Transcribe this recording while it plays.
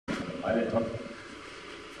Ajde, to.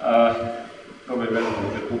 Probaj vežbu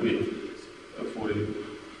da te kubi furiju.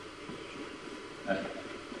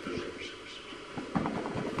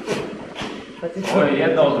 Ovo je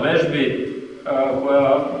jedna od vežbi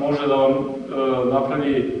koja može da vam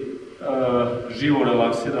napravi živo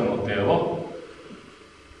relaksirano telo.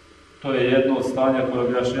 To je jedno od stanja koje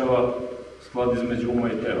objašnjava sklad između uma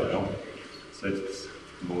i tela. Sjećate se,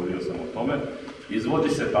 govorio sam o tome. Izvodi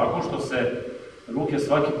se tako što se ruke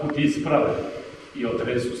svaki put isprave i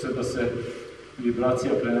otresu se da se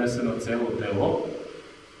vibracija prenese na celo telo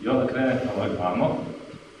i onda krenete lagano,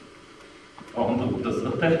 a onda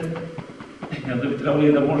ubrzate i onda bi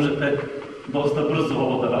trebali da možete dosta brzo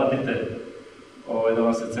ovo da radite, da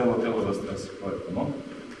vam se celo telo rastrese.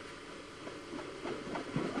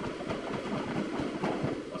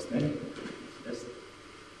 Osnije.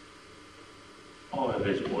 Ovo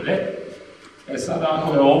je već bolje. Sada,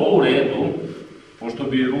 ako je ovo u redu, pošto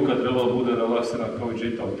bi ruka trebala da bude relaksirana kao i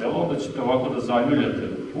čitavo telo, onda ćete ovako da zaljuljate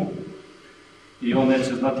ruku i on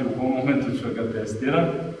neće znati u kom momentu ću ga testiram.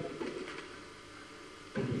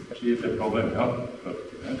 Vidite problem, jel?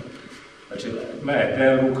 Znači,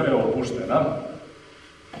 gledajte, ruka je opuštena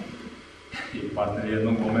i partner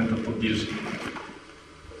jednog momenta podiže.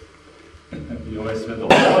 I ovo je sve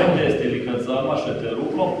dobro. Ovaj test, ili kad zamašete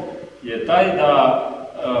rukom, je taj da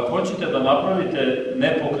hoćete da napravite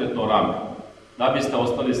nepokretno rame, da biste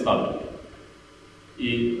ostali stabilni.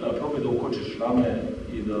 I probaj da ukočiš rame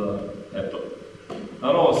i da, eto.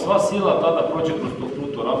 Naravno, sva sila tada prođe kroz to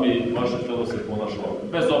kruto rame i vaše telo se ponaša ovako.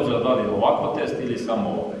 Bez obzira da li je ovako test ili samo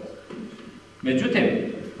ovo test. Međutim,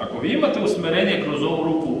 ako vi imate usmerenje kroz ovu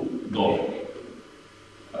ruku dole,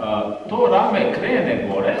 to rame krene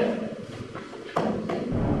gore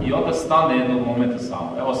i onda stane jednog momenta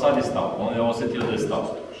samo. Evo sad je stao, on je osjetio da je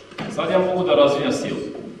stao. Sad ja mogu da razvijam silu.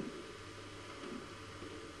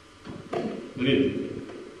 Vidite.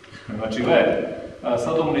 Znači, gledajte,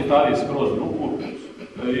 sad umlitavi skroz ruku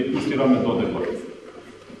i pusti rame dode gore.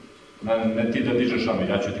 Ne ti da dižeš rame,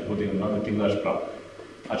 ja ću ti podignuti rame, ti gledaš pravo.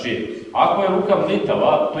 Znači, ako je ruka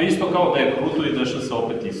mlitava, to je isto kao da je kruto i deša se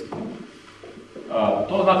opet isto.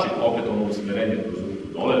 To znači opet ono usmerenje kroz ruku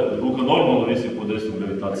dole. Ruka normalno visi pod desnom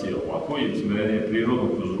gravitacije ovako i usmerenje je prirodno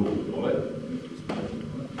kroz ruku dole.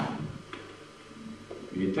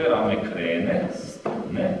 Vidite, rame krene,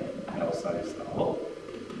 stane, evo sad je stalo.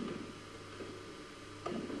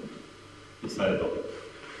 I sad je dobro.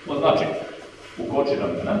 To znači, ukoči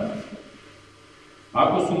ramena.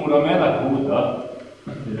 Ako su mu ramena kruta,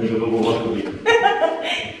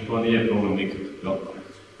 to nije problem nikad.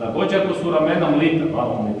 Također ako su ramena mlitava,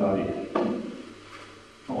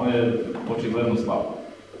 on je očigledno slabo.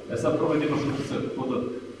 Sad probajte imaš utisak da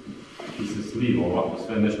ti se sliva ovako,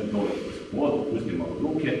 sve nešto dole kroz pod, pusti malo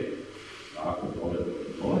ruke, tako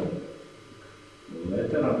dole.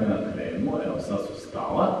 Gledajte, ramena krenu, evo sad su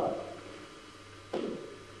stala.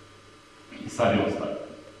 I sad je ostavljeno.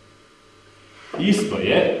 Isto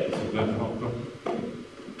je,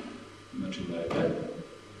 znači gledajte,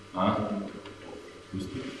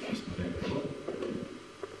 pusti, smo rekli,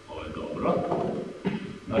 ovo je dobro.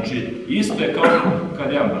 Znači, isto je kao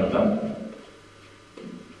kad ja mrdam.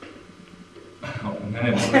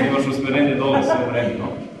 Ne, kad imaš usmerenje dole sve vremeno.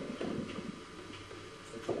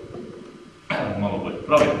 Malo bolje,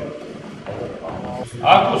 probajte.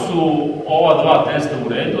 Ako su ova dva testa u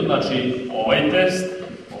redu, znači ovaj test,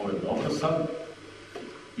 ovo je dobro sad,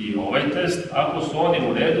 i ovaj test, ako su oni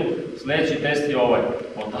u redu, sljedeći test je ovaj,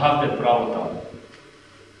 odavde pravo tamo.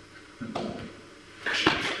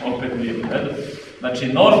 Opet nije u redu. Znači,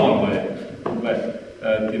 normalno je,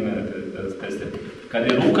 ti mene teste, kad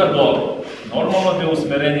je ruka dole, normalno je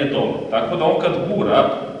usmerenje dole, tako da on kad gura,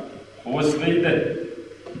 ovo sve ide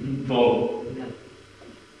dole.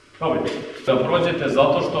 Probajte. Da prođete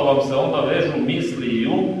zato što vam se onda vežu misli i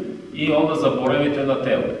um i onda zaboravite na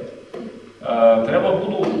telo. Treba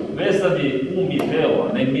budu vezani um i telo,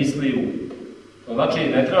 a ne misli i um. To znači,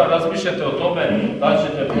 ne treba razmišljati o tome da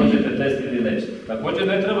ćete prođete test ili nećete. Također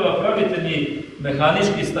ne treba da pravite ni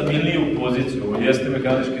mehanički stabilniju poziciju. Ovo jeste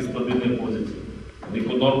mehanički stabilnija pozicija.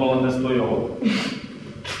 Niko normalan ne stoji ovako.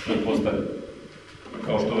 To je postavljeno.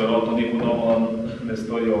 Kao što verovatno niko normalan ne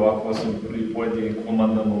stoji ovako, osim pri pojedinim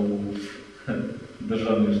komandama u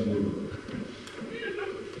državnim službama.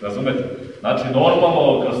 Razumete? Znači,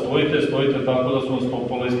 normalno kad stojite tako da su vam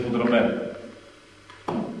stopala ispod ramena.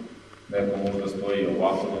 Neko možda stoji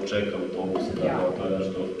ovako da čeka autobus i tako, to je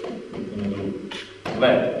nešto potpuno drugo.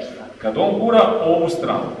 Gledajte, kad on gura ovu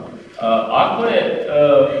stranu, ako je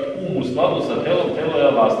u skladu sa telom, telo je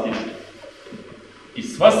elastično. I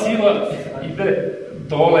sva sila ide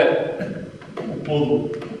dole u podlogu.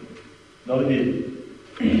 Da li vidi?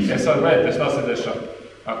 Sad gledajte šta se dešava.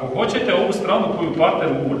 Ako hoćete ovu stranu koju partner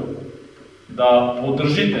gura, da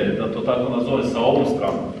podržite, da to tako nazove, sa ovu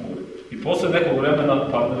stranu, i posle nekog vremena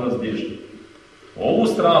partner vas diže. Ovu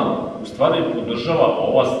stranu, u stvari, podržava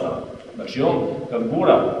ova strana. Znači, on, kad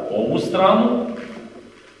gura ovu stranu,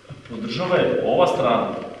 podržava je ova strana.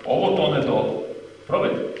 Ovo tone dole.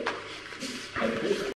 Probajte.